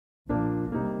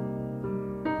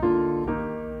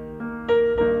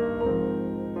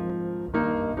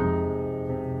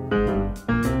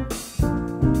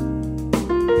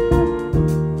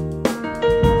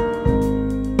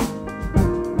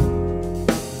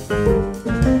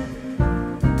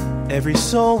Every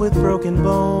soul with broken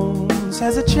bones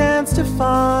has a chance to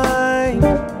find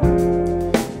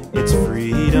its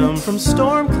freedom from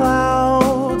storm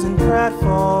clouds and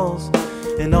pratfalls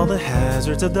and all the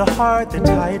hazards of the heart that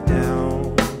tie it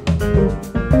down.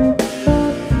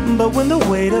 But when the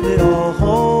weight of it all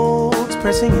holds,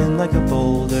 pressing in like a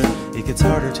boulder, it gets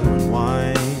harder to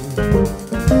unwind.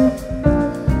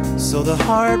 So the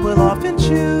heart will often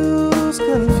choose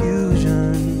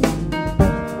confusion.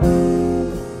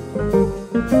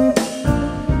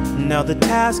 Now the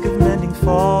task of mending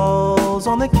falls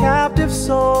on the captive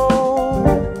soul.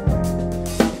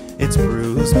 Its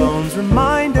bruised bones,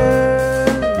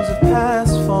 reminders of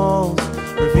past falls,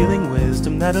 revealing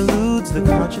wisdom that eludes the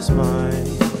conscious mind.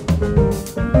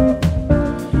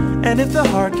 And if the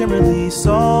heart can release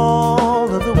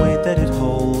all of the weight that it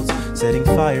holds, setting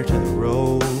fire to the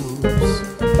ropes,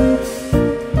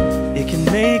 it can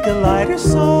make a lighter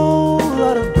soul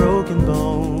out of broken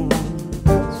bones.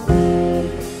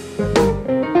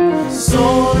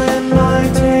 Soul and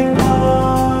mind take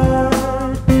part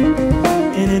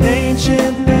in an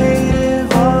ancient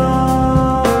native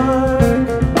art,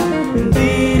 and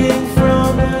beating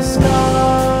from the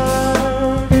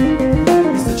start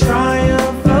is the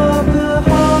triumph of the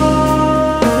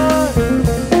heart.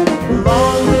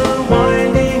 Along the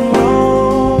winding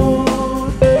road,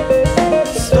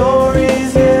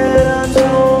 stories yet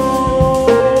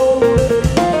untold,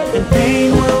 and pain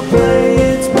will play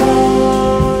its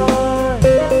part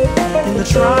in the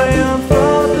triumph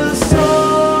of the soul.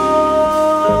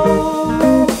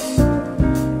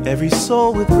 Every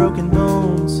soul with broken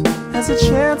bones has a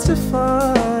chance to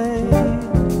find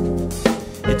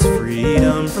its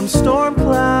freedom from storm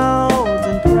clouds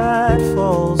and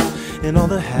pratfalls and all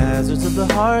the hazards of the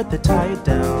heart that tie it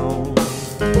down.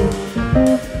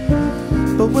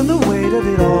 But when the weight of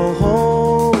it all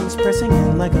holds, pressing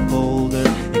in like a boulder,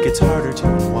 it gets harder to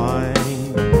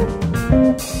unwind.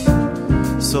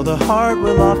 So the heart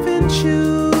will often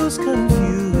choose confusion.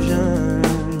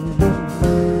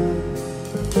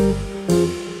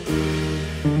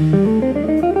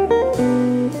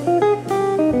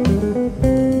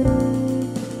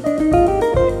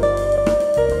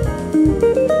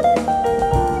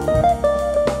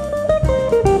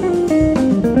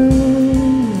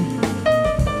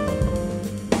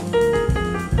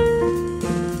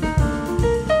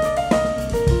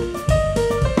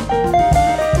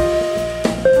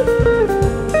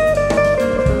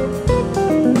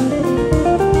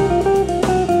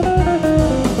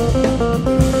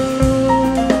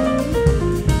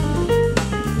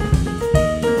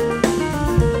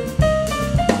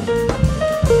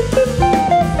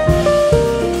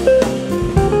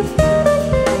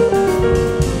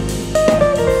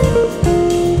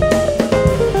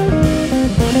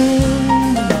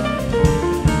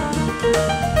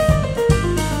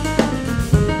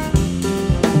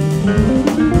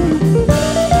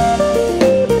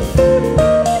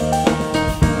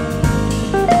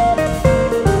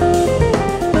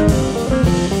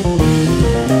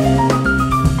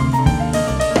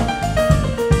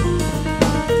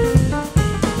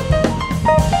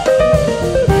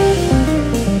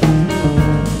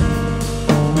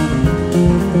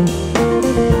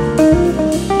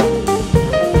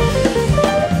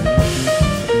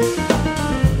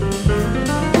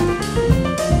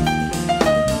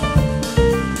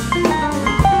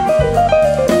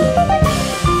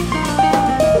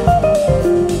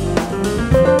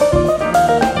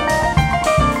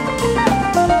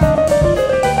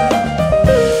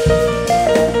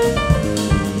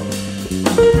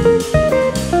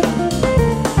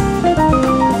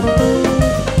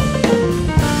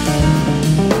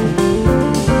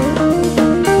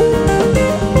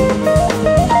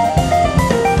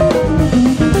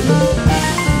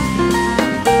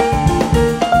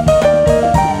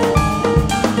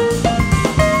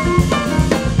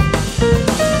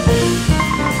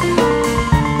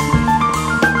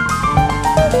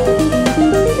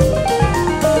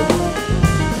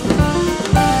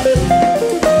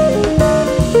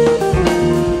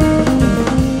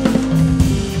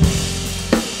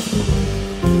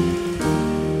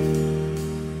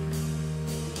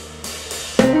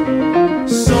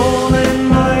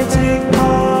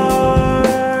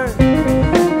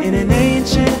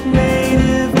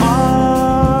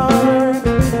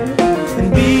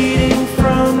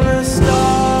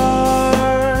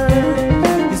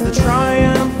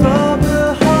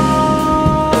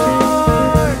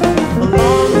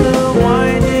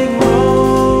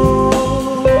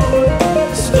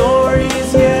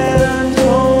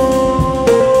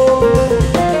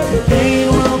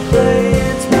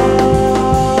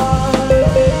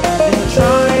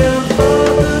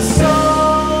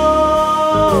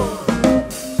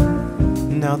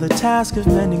 task of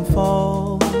mending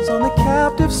falls on the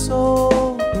captive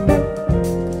soul.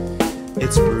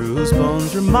 Its bruised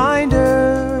bones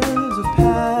reminders of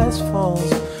past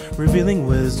falls, revealing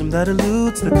wisdom that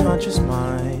eludes the conscious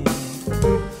mind.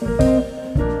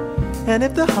 And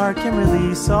if the heart can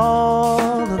release all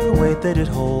of the weight that it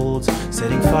holds,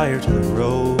 setting fire to the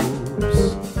ropes,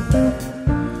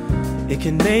 it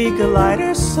can make a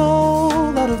lighter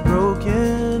soul out of broken